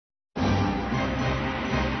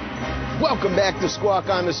Welcome back to Squawk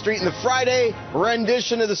on the Street and the Friday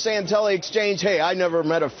rendition of the Santelli Exchange. Hey, I never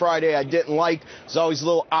met a Friday I didn't like. There's always a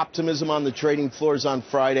little optimism on the trading floors on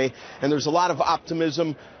Friday, and there's a lot of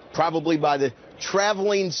optimism probably by the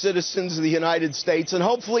traveling citizens of the United States, and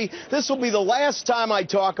hopefully this will be the last time I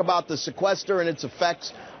talk about the sequester and its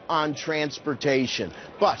effects on transportation.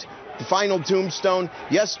 But the final tombstone,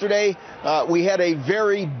 yesterday we had a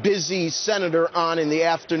very busy senator on in the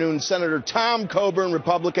afternoon, Senator Tom Coburn,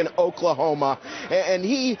 Republican, Oklahoma, and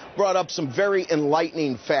he brought up some very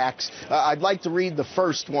enlightening facts. I'd like to read the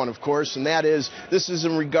first one, of course, and that is, this is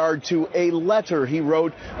in regard to a letter he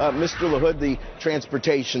wrote Mr. LaHood, the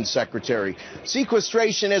Transportation Secretary.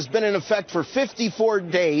 Sequestration has been in effect for 54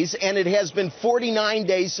 days, and it has been 49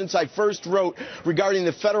 days since I first wrote regarding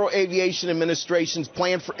the Federal Aviation Administration's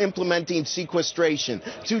plan for implementing sequestration.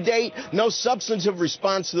 To date, no substantive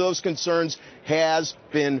response to those concerns has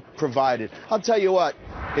been provided. I'll tell you what,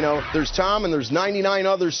 there's Tom and there's 99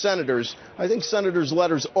 other senators. I think senators'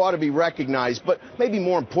 letters ought to be recognized, but maybe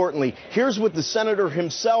more importantly, here's what the senator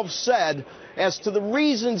himself said as to the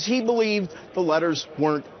reasons he believed the letters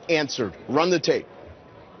weren't answered. Run the tape.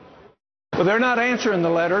 Well, they're not answering the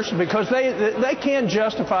letters because they can't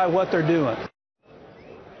justify what they're doing.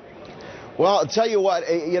 Well, I'll tell you what,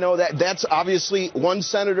 that's obviously one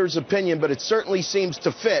senator's opinion, but it certainly seems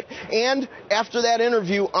to fit. And after that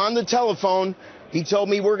interview on the telephone, he told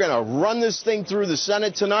me we're going to run this thing through the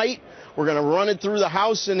Senate tonight. We're going to run it through the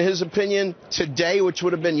House, in his opinion, today, which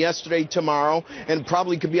would have been yesterday, tomorrow, and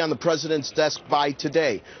probably could be on the president's desk by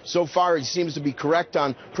today. So far, he seems to be correct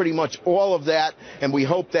on pretty much all of that, and we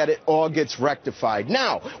hope that it all gets rectified.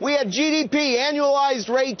 Now, we had GDP, annualized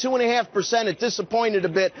rate, 2.5%. It disappointed a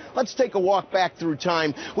bit. Let's take a walk back through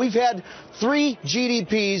time. We've had 3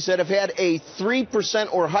 GDPs that have had a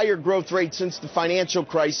 3% or higher growth rate since the financial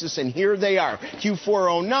crisis, and here they are,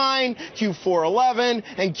 Q4 09, Q4 11,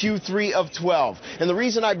 and Q3 of 12. And the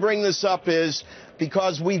reason I bring this up is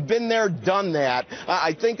because we've been there, done that.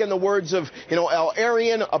 I think in the words of, Al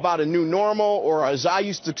Arian about a new normal, or as I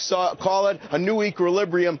used to call it, a new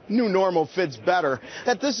equilibrium, new normal fits better,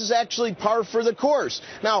 that this is actually par for the course.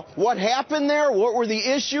 Now, what happened there? What were the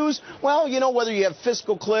issues? Well, whether you have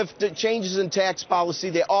fiscal cliff, changes in tax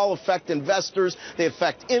policy, they all affect investors, they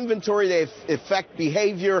affect inventory, they affect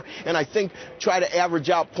behavior, and I think try to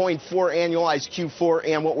average out 0.4 annualized Q4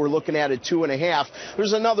 and what we're looking at 2.5.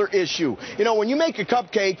 There's another issue. When you make a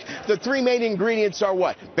cupcake, the 3 main ingredients are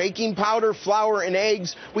what? Baking powder, flour, and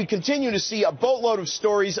eggs. We continue to see a boatload of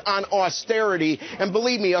stories on austerity, and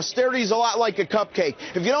believe me, austerity is a lot like a cupcake.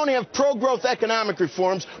 If you don't have pro-growth economic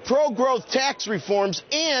reforms, pro-growth tax reforms,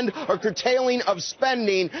 and a curtailing of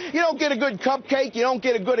spending, you don't get a good cupcake, you don't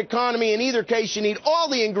get a good economy. In either case, you need all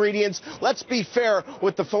the ingredients. Let's be fair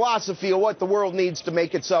with the philosophy of what the world needs to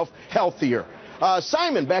make itself healthier.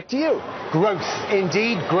 Simon, back to you. Growth,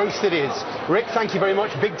 indeed, growth it is. Rick, thank you very much.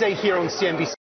 Big day here on CNBC.